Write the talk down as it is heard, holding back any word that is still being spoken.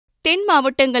தென்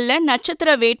மாவட்டங்கள்ல நட்சத்திர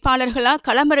வேட்பாளர்களா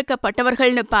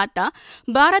களமிறக்கப்பட்டவர்கள்னு பார்த்தா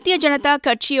பாரதிய ஜனதா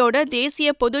கட்சியோட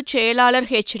தேசிய பொதுச் செயலாளர்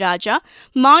ராஜா,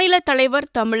 மாநில தலைவர்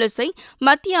தமிழிசை,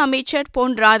 மத்திய அமைச்சர்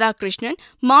பொன் ராதாகிருஷ்ணன்,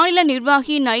 மாநில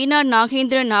நிர்வாகி நயினார்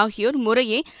நாகேந்திரன் ஆகியோர்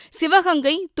முறையே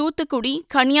சிவகங்கை, தூத்துக்குடி,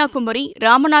 கன்னியாகுமரி,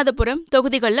 ராமநாதபுரம்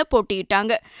தொகுதிகளில்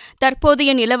போட்டியிட்டாங்க.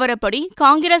 தற்போதைய நிலவரப்படி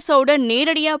காங்கிரஸோட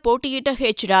நேரடியா போட்டியிட்ட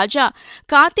ராஜா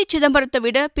கார்த்தி சிதம்பரத்தை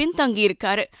விட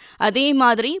பின்தங்கியிருக்காரு. அதே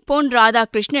மாதிரி பொன்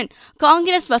ராதாகிருஷ்ணன்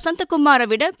காங்கிரஸ் வசந்தகுமாரை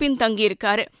விட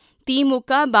பின்தங்கியிருக்காரு.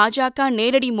 திமுக பாஜக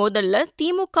நேரடி மோதல்ல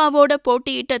திமுகவோட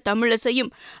போட்டியிட்ட தமிழிசையும்,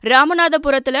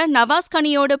 ராமநாதபுரத்துல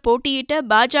நவாஸ்கனியோட போட்டியிட்ட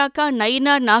பாஜக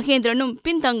நயினார் நாகேந்திரனும்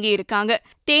பின்தங்கியிருக்காங்க.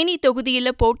 தேனி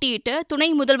தொகுதியில போட்டியிட்ட துணை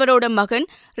முதல்வரோட மகன்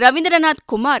ரவீந்திரநாத்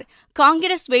குமார்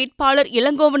காங்கிரஸ் வேட்பாளர்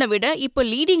இளங்கோவனை விட இப்போ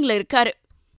லீடிங்ல இருக்காரு.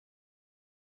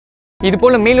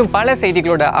 இதுபோல மேலும் பல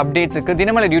செய்திகளோட அப்டேட்ஸுக்கு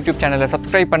தினமலர் யூடியூப் சேனலை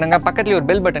சப்ஸ்கிரைப் பண்ணுங்க. பக்கத்துல ஒரு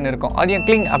பெல் பட்டன் இருக்கும், அதையும்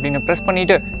கிளிக் அப்படின்னு பிரஸ்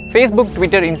பண்ணிட்டு Facebook,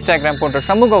 Twitter, Instagram போன்ற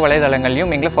சமூக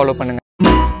வலைதளங்களையும் எங்களை ஃபாலோ பண்ணுங்க.